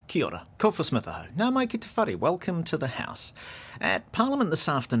Kia ora, ko whasmitha hau. Nā mai ki te whare, welcome to the House. At Parliament this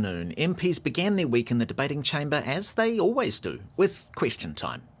afternoon, MPs began their week in the debating chamber as they always do, with question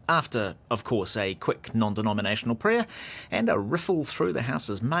time. After, of course, a quick non-denominational prayer and a riffle through the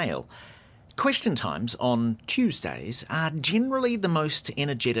House's mail. Question times on Tuesdays are generally the most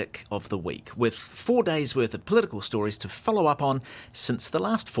energetic of the week, with 4 days worth of political stories to follow up on since the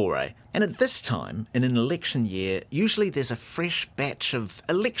last foray. And at this time, in an election year, usually there's a fresh batch of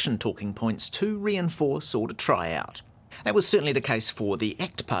election talking points to reinforce or to try out. That was certainly the case for the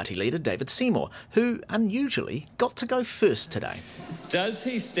ACT Party leader, David Seymour, who unusually got to go first today. Does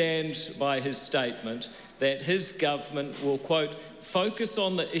he stand by his statement that his government will, quote, focus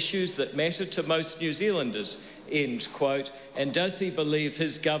on the issues that matter to most New Zealanders, end quote, and does he believe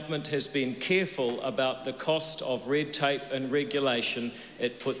his government has been careful about the cost of red tape and regulation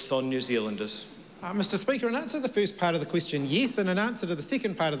it puts on New Zealanders? Mr Speaker, in answer to the first part of the question, yes, and in answer to the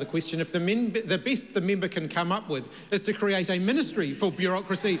second part of the question, if the best the member can come up with is to create a ministry for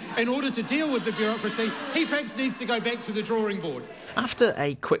bureaucracy in order to deal with the bureaucracy, he perhaps needs to go back to the drawing board. After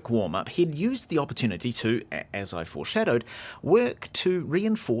a quick warm-up, he'd used the opportunity to, as I foreshadowed, work to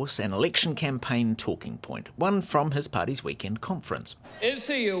reinforce an election campaign talking point, one from his party's weekend conference. Is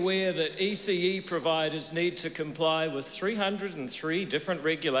he aware that ECE providers need to comply with 303 different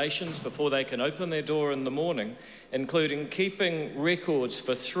regulations before they can open their door in the morning, including keeping records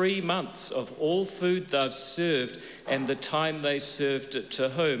for 3 months of all food they've served and the time they served it to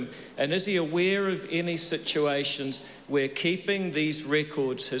whom? And is he aware of any situations where keeping these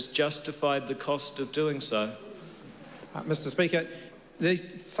records has justified the cost of doing so? Mr Speaker, the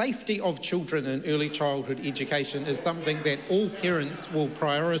safety of children in early childhood education is something that all parents will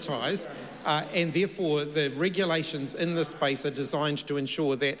prioritise, and therefore the regulations in this space are designed to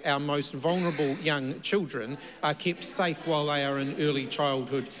ensure that our most vulnerable young children are kept safe while they are in early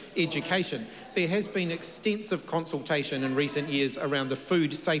childhood education. There has been extensive consultation in recent years around the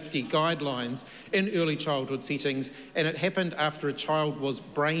food safety guidelines in early childhood settings, and it happened after a child was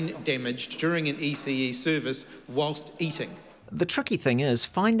brain damaged during an ECE service whilst eating. The tricky thing is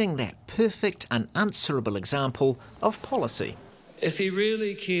finding that perfect, unanswerable example of policy. If he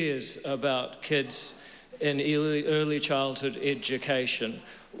really cares about kids in early childhood education,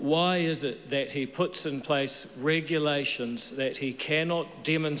 why is it that he puts in place regulations that he cannot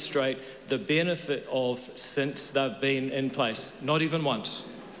demonstrate the benefit of since they've been in place? Not even once.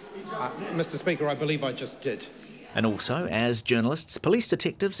 Mr Speaker, I believe I just did. And also, as journalists, police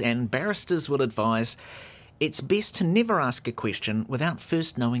detectives and barristers will advise, it's best to never ask a question without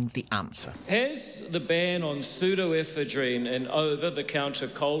first knowing the answer. Has the ban on pseudoephedrine and over-the-counter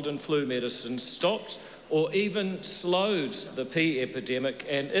cold and flu medicines stopped or even slowed the pea epidemic?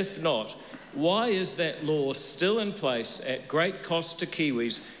 And if not, why is that law still in place at great cost to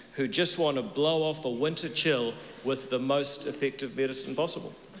Kiwis who just want to blow off a winter chill with the most effective medicine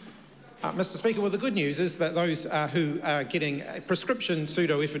possible? Mr Speaker, well, the good news is that those who are getting prescription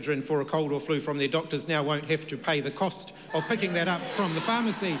pseudoephedrine for a cold or flu from their doctors now won't have to pay the cost of picking that up from the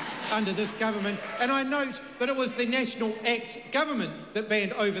pharmacy under this government. And I note that it was the National ACT government that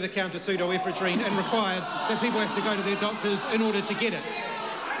banned over-the-counter pseudoephedrine and required that people have to go to their doctors in order to get it.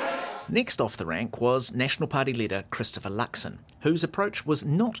 Next off the rank was National Party leader Christopher Luxon, whose approach was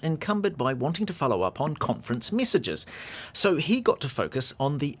not encumbered by wanting to follow up on conference messages. So he got to focus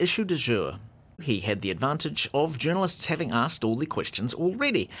on the issue du jour. He had the advantage of journalists having asked all the questions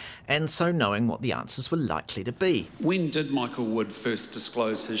already, and so knowing what the answers were likely to be. When did Michael Wood first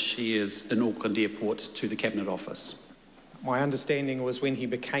disclose his shares in Auckland Airport to the Cabinet Office? My understanding was when he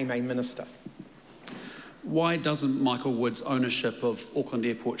became a minister. Why doesn't Michael Wood's ownership of Auckland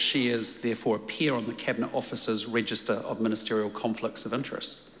Airport shares therefore appear on the Cabinet Office's register of ministerial conflicts of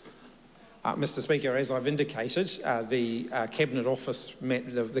interest? Mr Speaker, as I've indicated, the Cabinet Office,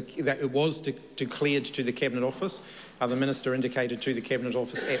 that it was declared to the Cabinet Office. The Minister indicated to the Cabinet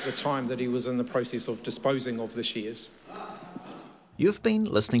Office at the time that he was in the process of disposing of the shares. You've been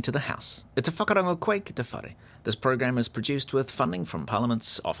listening to The House. It's a whakarango koe ki te whare. This program is produced with funding from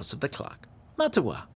Parliament's Office of the Clerk. Matua.